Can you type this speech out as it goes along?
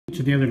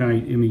mentioned the other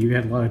night, I mean, you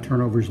had a lot of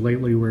turnovers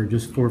lately where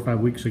just 4 or 5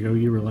 weeks ago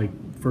you were like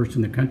first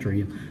in the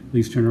country in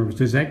these turnovers.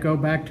 Does that go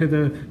back to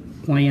the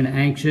playing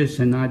anxious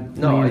and not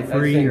playing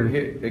free? I think,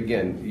 here,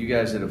 again, you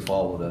guys that have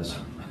followed us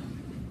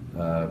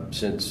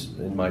since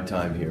in my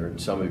time here,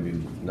 and some of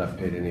you not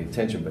paid any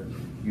attention, but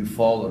you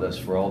followed us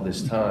for all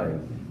this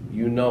time.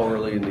 You know,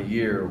 early in the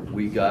year,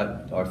 we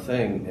got our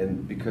thing,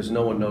 and because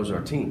no one knows our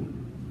team,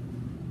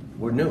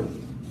 we're new.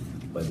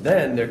 But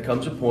then there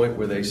comes a point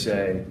where they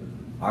say,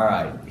 all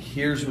right,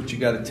 here's what you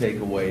got to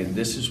take away, and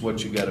this is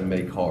what you got to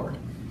make hard.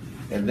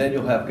 And then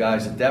you'll have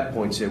guys at that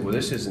point say, well,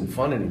 this isn't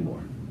fun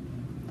anymore.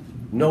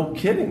 No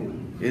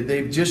kidding.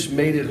 They've just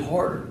made it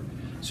harder.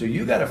 So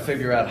you got to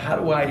figure out, how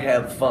do I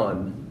have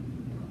fun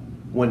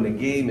when the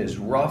game is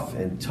rough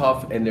and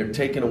tough and they're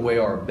taking away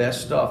our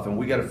best stuff, and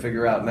we got to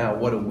figure out now,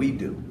 what do we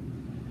do?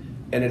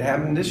 And it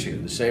happened this year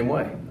the same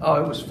way.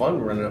 Oh, it was fun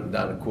running up and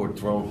down the court,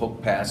 throwing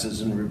hook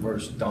passes and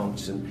reverse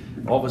dunks,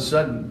 and all of a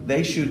sudden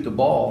they shoot the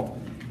ball,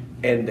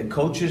 and the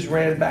coaches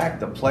ran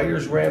back, the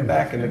players ran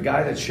back, and the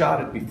guy that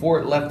shot it, before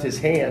it left his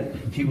hand,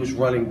 he was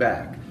running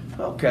back.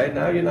 Okay,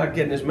 now you're not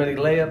getting as many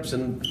layups,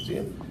 and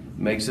it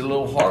makes it a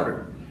little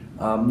harder.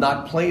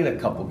 Not playing a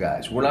couple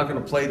guys. We're not going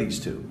to play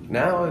these two.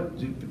 Now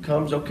it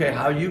becomes, okay,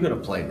 how are you going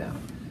to play now?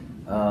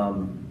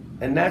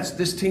 And that's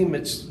this team.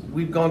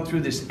 We've gone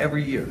through this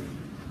every year.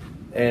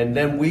 And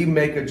then we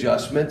make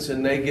adjustments,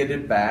 and they get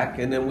it back,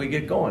 and then we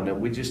get going.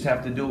 And we just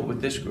have to do it with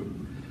this group.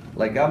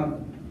 Like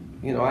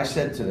I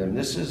said to them,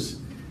 this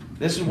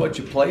is what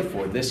you play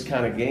for, this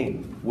kind of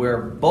game, where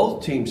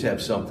both teams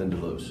have something to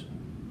lose.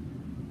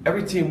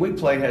 Every team we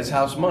play has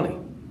house money.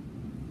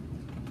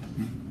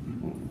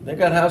 They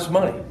got house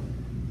money.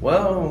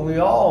 Well,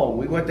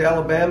 we went to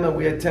Alabama,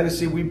 we had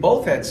Tennessee, we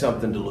both had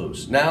something to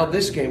lose. Now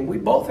this game, we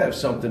both have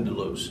something to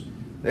lose.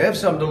 They have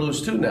something to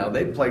lose too now.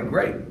 They played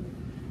great.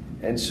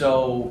 And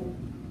so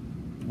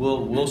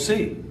we'll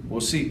see.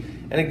 We'll see.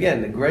 And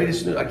again, the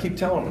greatest news, I keep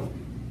telling them,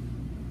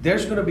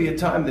 there's going to be a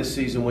time this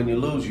season when you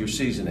lose, your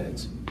season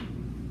ends.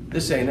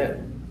 This ain't it.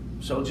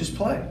 So just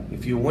play.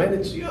 If you win,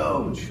 it's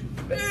huge,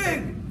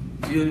 big.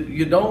 If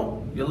you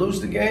don't, you lose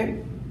the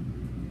game.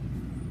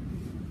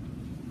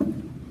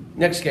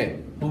 Next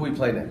game, who we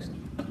play next?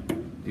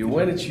 If you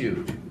win, it's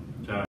huge.